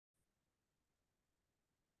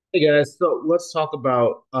Hey guys, so let's talk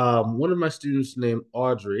about one of my students named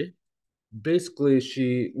Audrey. Basically,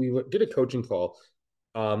 we did a coaching call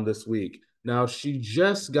this week. Now she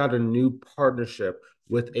just got a new partnership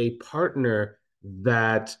with a partner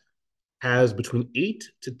that has between 8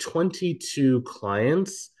 to 22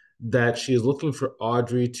 clients that she is looking for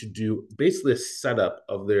Audrey to do basically a setup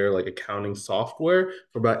of their like accounting software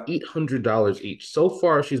for about $800 each. So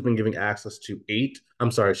far, she's been giving access to eight.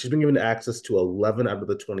 I'm sorry, she's been given access to 11 out of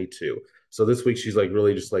the 22. So this week she's like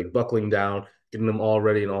really just like buckling down, getting them all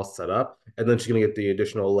ready and all set up. And then she's gonna get the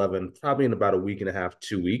additional 11 probably in about a week and a half,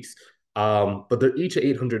 2 weeks. But they're each at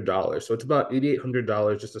 $800. So it's about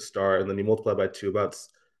 $8,800 just to start. And then you multiply by two, about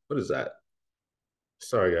what is that?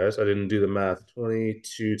 Sorry, guys, I didn't do the math.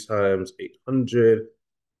 22 times 800,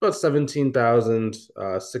 about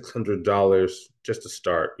 $17,600 just to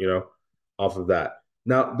start, off of that.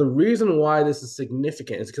 Now, the reason why this is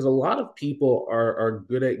significant is because a lot of people are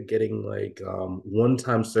good at getting like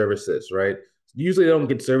one-time services, right? Usually they don't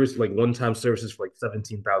get service like one-time services for like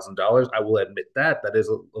 $17,000. I will admit that that is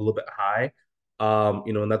a little bit high.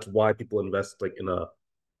 And that's why people invest like in a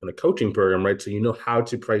coaching program, right? So you know how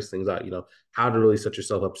to price things out, how to really set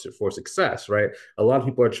yourself up for success, right? A lot of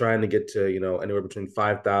people are trying to get to, anywhere between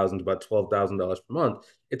 5,000 to about $12,000 per month.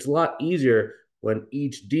 It's a lot easier when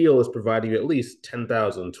each deal is providing you at least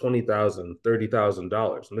 10,000, 20,000,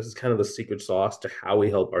 $30,000. And this is kind of the secret sauce to how we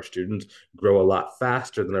help our students grow a lot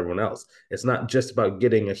faster than everyone else. It's not just about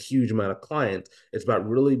getting a huge amount of clients. It's about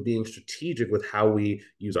really being strategic with how we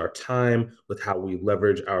use our time, with how we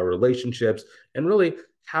leverage our relationships, and really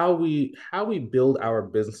how we build our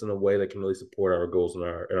business in a way that can really support our goals and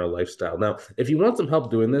our lifestyle. Now, if you want some help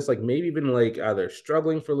doing this, like maybe even like either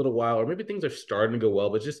struggling for a little while or maybe things are starting to go well,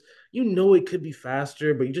 but just it could be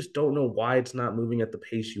faster, but you just don't know why it's not moving at the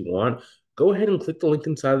pace you want, go ahead and click the link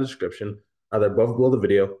inside the description, either above or below the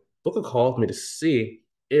video, book a call with me to see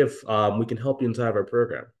if we can help you inside of our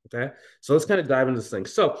program. Okay. So let's kind of dive into this thing.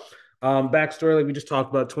 So backstory, like we just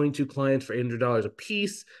talked about, 22 clients for $800 a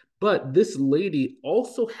piece. But this lady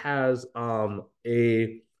also has a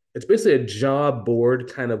it's basically a job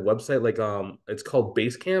board kind of website, like it's called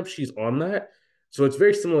Basecamp. She's on that. So it's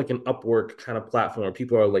very similar like an Upwork kind of platform where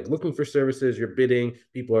people are like looking for services, you're bidding,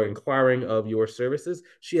 people are inquiring of your services.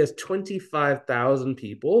 She has 25,000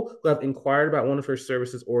 people who have inquired about one of her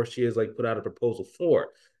services or she has like put out a proposal for.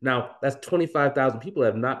 Now, that's 25,000 people that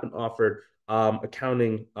have not been offered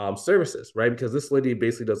accounting services, right? Because this lady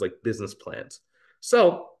basically does like business plans.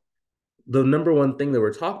 So the number one thing that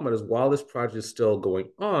we're talking about is while this project is still going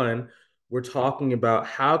on, we're talking about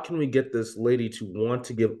how can we get this lady to want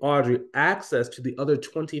to give Audrey access to the other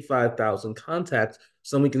 25,000 contacts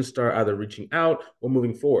so we can start either reaching out or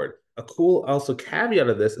moving forward. A cool also caveat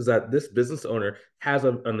of this is that this business owner has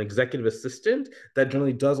an executive assistant that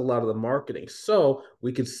generally does a lot of the marketing. So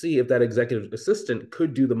we could see if that executive assistant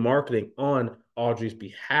could do the marketing on Audrey's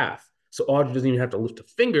behalf. So Audrey doesn't even have to lift a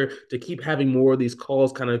finger to keep having more of these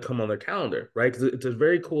calls kind of come on their calendar, right? Because it's a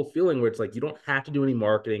very cool feeling where it's like you don't have to do any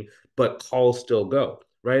marketing, but calls still go,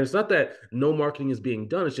 right? It's not that no marketing is being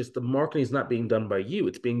done. It's just the marketing is not being done by you.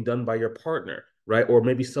 It's being done by your partner, right? Or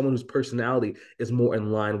maybe someone whose personality is more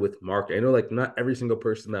in line with marketing. I know like not every single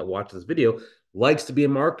person that watches this video likes to be a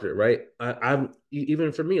marketer, right? I'm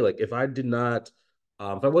even for me, like if I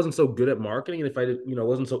wasn't so good at marketing and if I did,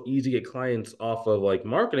 wasn't so easy to get clients off of like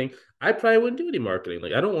marketing, I probably wouldn't do any marketing.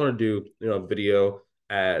 Like I don't want to do, a video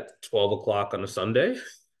at 12 o'clock on a Sunday.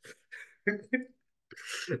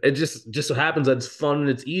 It just so happens that it's fun and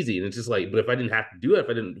it's easy. And it's just like, but if I didn't have to do it, if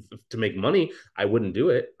I didn't to make money, I wouldn't do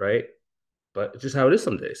it, right? But it's just how it is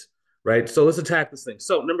some days, right? So let's attack this thing.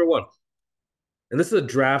 So number one, and this is a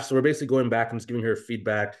draft, so we're basically going back and just giving her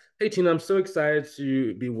feedback. Hey, Tina, I'm so excited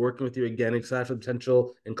to be working with you again. Excited for the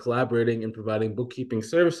potential and collaborating and providing bookkeeping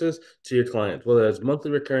services to your clients, whether it's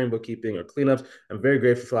monthly recurring bookkeeping or cleanups. I'm very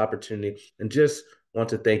grateful for the opportunity and just want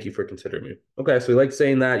to thank you for considering me. Okay, so we like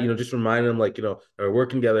saying that, just remind them, like, we're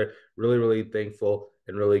working together, really, really thankful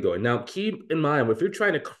and really going. Now, keep in mind, if you're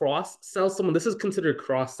trying to cross sell someone, this is considered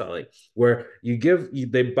cross selling where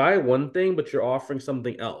they buy one thing, but you're offering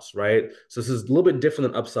something else, right? So this is a little bit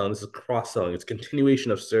different than upselling. This is cross selling. It's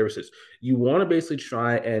continuation of services. You want to basically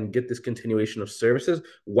try and get this continuation of services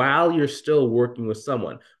while you're still working with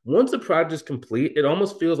someone. Once the project is complete, it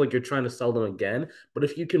almost feels like you're trying to sell them again. But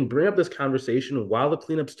if you can bring up this conversation while the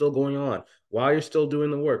cleanup's still going on, while you're still doing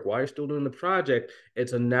the work, while you're still doing the project,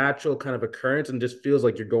 it's a natural kind of occurrence and just feels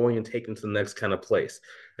like you're going and taking to the next kind of place.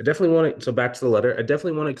 I definitely want to, so back to the letter, I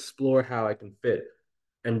definitely want to explore how I can fit.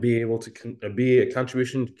 and be able to be a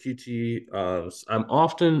contribution to QT. I'm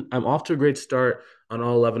off to a great start on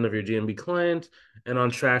all 11 of your GMB clients and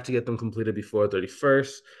on track to get them completed before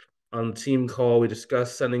 31st. On the team call, we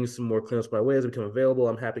discussed sending some more cleanups my way as they become available.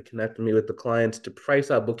 I'm happy connecting me with the clients to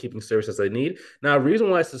price out bookkeeping services they need. Now, the reason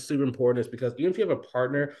why this is super important is because even if you have a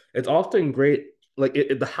partner, it's often great. Like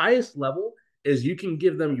the highest level is you can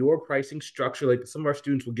give them your pricing structure. Like some of our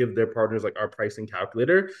students will give their partners like our pricing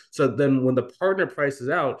calculator. So then when the partner prices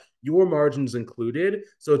out, your margin's included.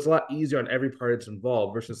 So it's a lot easier on every party that's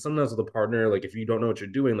involved versus sometimes with a partner, like if you don't know what you're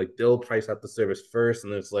doing, like they'll price out the service first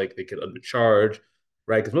and it's like they could undercharge,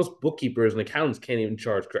 right? Because most bookkeepers and accountants can't even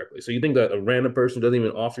charge correctly. So you think that a random person who doesn't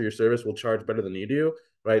even offer your service will charge better than you do,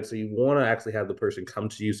 right? So you want to actually have the person come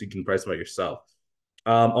to you so you can price them out yourself.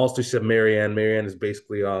 Also, she said Marianne. Marianne is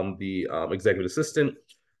basically the executive assistant.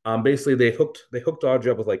 Basically, they hooked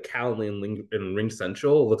Audrey up with like Calendly and Ring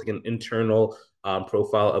Central with like an internal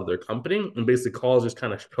profile of their company, and basically calls just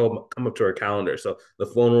kind of come up to our calendar. So the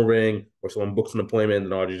phone will ring, or someone books an appointment,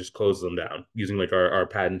 and Audrey just closes them down using like our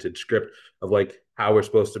patented script of like how we're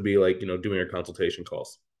supposed to be like doing our consultation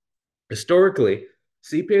calls. Historically,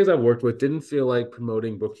 CPAs I've worked with didn't feel like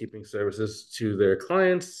promoting bookkeeping services to their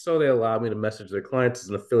clients, so they allowed me to message their clients as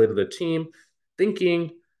an affiliate of their team, thinking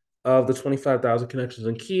of the 25,000 connections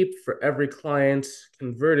and keep for every client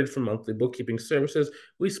converted from monthly bookkeeping services.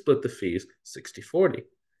 We split the fees 60-40.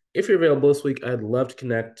 If you're available this week, I'd love to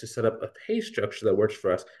connect to set up a pay structure that works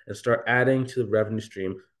for us and start adding to the revenue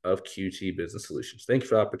stream of QT Business Solutions. Thank you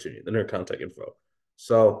for the opportunity. Then her contact info.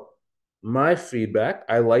 So my feedback,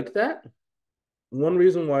 I like that. One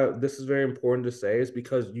reason why this is very important to say is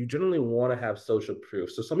because you generally want to have social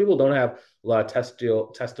proof. So some people don't have a lot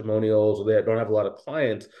of testimonials or they don't have a lot of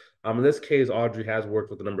clients. In this case, Audrey has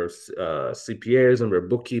worked with a number of CPAs, a number of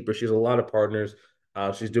bookkeepers. She has a lot of partners.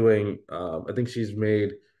 She's doing, I think she's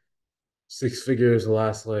made six figures the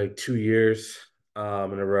last like 2 years in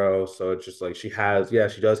a row. So it's just like she has, yeah,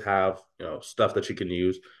 she does have, stuff that she can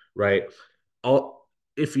use, right? All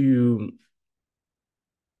if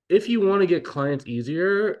you want to get clients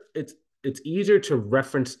easier, it's easier to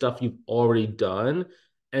reference stuff you've already done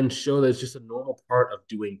and show that it's just a normal part of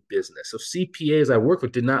doing business. So CPAs I work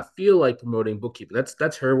with did not feel like promoting bookkeeping.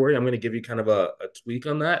 That's her word. I'm going to give you kind of a tweak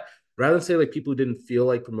on that. Rather than say like people who didn't feel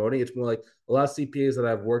like promoting, it's more like a lot of CPAs that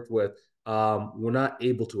I've worked with were not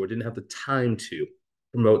able to or didn't have the time to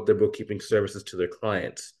promote their bookkeeping services to their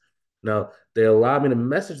clients. Now, they allow me to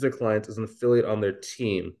message their clients as an affiliate on their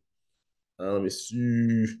team. Let me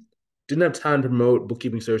see. Didn't have time to promote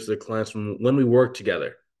bookkeeping services to clients from when we worked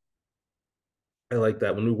together. I like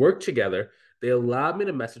that. When we worked together, they allowed me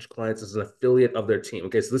to message clients as an affiliate of their team.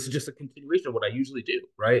 Okay, so this is just a continuation of what I usually do,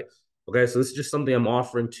 right? Okay, so this is just something I'm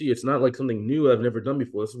offering to you. It's not like something new I've never done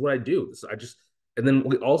before. This is what I do. And then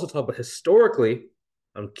we also talk about historically.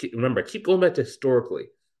 Remember, I keep going back to historically.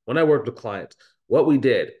 When I worked with clients, what we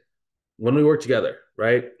did when we work together,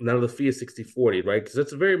 right? Now the fee is 60-40, right? Because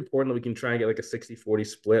it's very important that we can try and get like a 60-40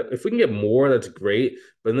 split. If we can get more, that's great.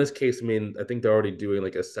 But in this case, I mean, I think they're already doing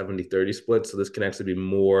like a 70-30 split. So this can actually be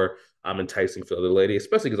more enticing for the other lady,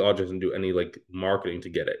 especially because Audrey doesn't do any like marketing to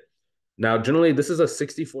get it. Now, generally, this is a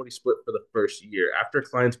 60-40 split for the first year. After a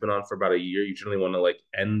client's been on for about a year, you generally want to like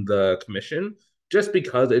end the commission just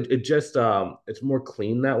because it just it's more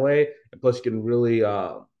clean that way. And plus you can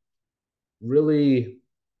really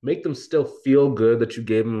make them still feel good that you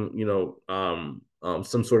gave them,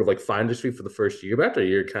 some sort of like finder's fee for the first year. But after a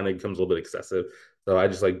year, it kind of becomes a little bit excessive. So I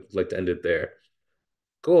just like to end it there.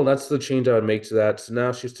 Cool. That's the change I would make to that. So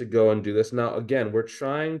now she's to go and do this. Now, again, we're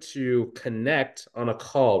trying to connect on a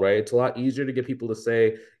call, right? It's a lot easier to get people to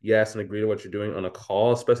say yes and agree to what you're doing on a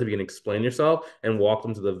call, especially if you can explain yourself and walk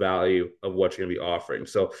them to the value of what you're going to be offering.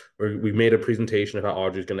 So we made a presentation of how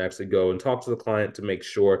Audrey's going to actually go and talk to the client to make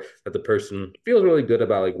sure that the person feels really good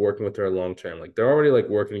about like working with her long term. Like they're already like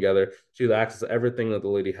working together. She has access to everything that the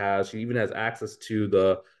lady has. She even has access to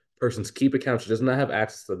the person's keep account. She does not have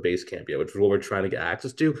access to the base camp yet, which is what we're trying to get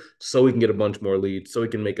access to so we can get a bunch more leads, so we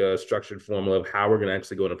can make a structured formula of how we're going to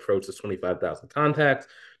actually go and approach this 25,000 contacts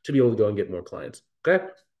to be able to go and get more clients. Okay.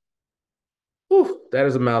 Whew, that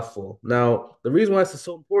is a mouthful. Now, the reason why this is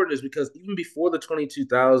so important is because even before the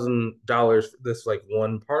 $22,000 for this like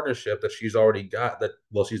one partnership that she's already got, that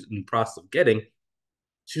well, she's in the process of getting,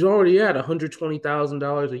 she's already at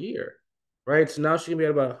 $120,000 a year, right? So now she can be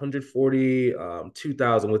at about 140,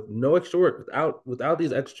 2,000 with no extra work, without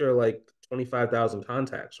these extra like 25,000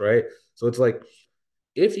 contacts, right? So it's like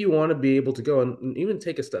if you want to be able to go and even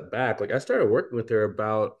take a step back, like I started working with her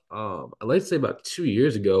about I'd like to say about 2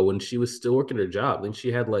 years ago when she was still working her job. I think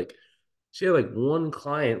she had like one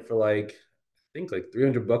client for like think like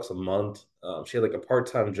 300 bucks a month. She had like a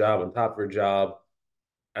part-time job on top of her job.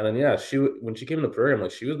 And then yeah, when she came in the program,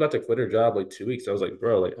 like she was about to quit her job like 2 weeks. I was like,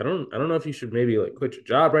 bro, like I don't know if you should maybe like quit your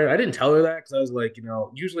job, right? I didn't tell her that because I was like,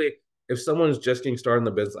 usually if someone's just getting started in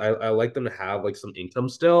the business, I like them to have like some income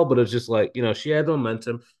still, but it's just like, she had the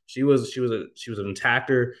momentum. She was an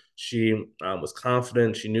attacker. She was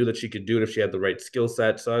confident. She knew that she could do it if she had the right skill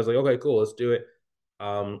set. So I was like, okay, cool, let's do it.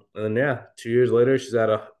 And then yeah, 2 years later, she's at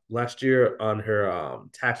a last year on her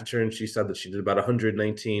tax return. She said that she did about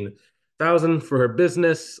 119,000 for her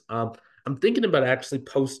business. I'm thinking about actually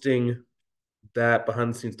posting that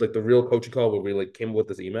behind the scenes, like the real coaching call where we like came up with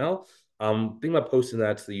this email. Thinking about posting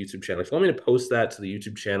that to the YouTube channel. If you want me to post that to the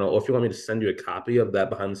YouTube channel, or if you want me to send you a copy of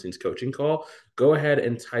that behind the scenes coaching call, go ahead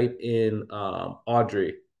and type in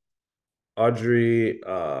Audrey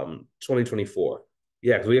 2024.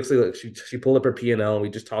 Yeah, because we actually like she pulled up her P&L and we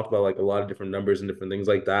just talked about like a lot of different numbers and different things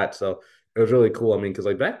like that. So it was really cool. I mean, because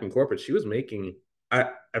like back in corporate, she was making I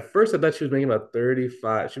at first I thought she was making about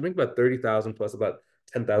 35. She was making about 30,000 plus about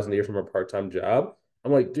 10,000 a year from her part-time job.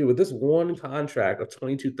 I'm like, dude, with this one contract of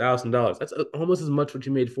 $22,000, that's almost as much what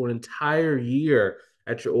you made for an entire year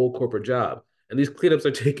at your old corporate job. And these cleanups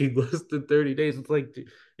are taking less than 30 days. It's like, dude,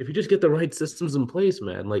 if you just get the right systems in place,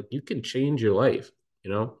 man, like you can change your life, you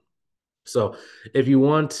know? So if you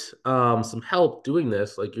want some help doing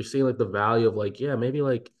this, like you're seeing like the value of like, yeah, maybe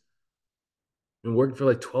like been working for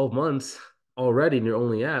like 12 months already and you're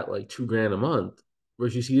only at like 2 grand a month.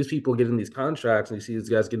 Whereas you see these people getting these contracts and you see these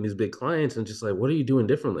guys getting these big clients and just like, what are you doing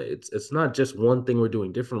differently? It's not just one thing we're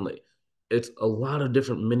doing differently. It's a lot of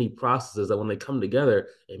different mini processes that when they come together,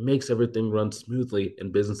 it makes everything run smoothly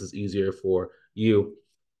and business is easier for you.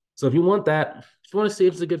 So if you want that, if you want to see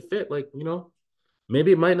if it's a good fit, like,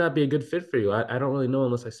 maybe it might not be a good fit for you. I don't really know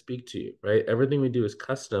unless I speak to you, right? Everything we do is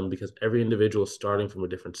custom because every individual is starting from a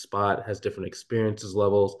different spot, has different experiences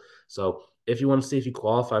levels. So if you want to see if you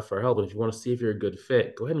qualify for help, and if you want to see if you're a good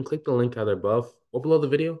fit, go ahead and click the link either above or below the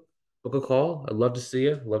video. Book a call. I'd love to see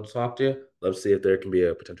you. Love to talk to you. Love to see if there can be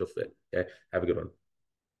a potential fit. Okay. Have a good one.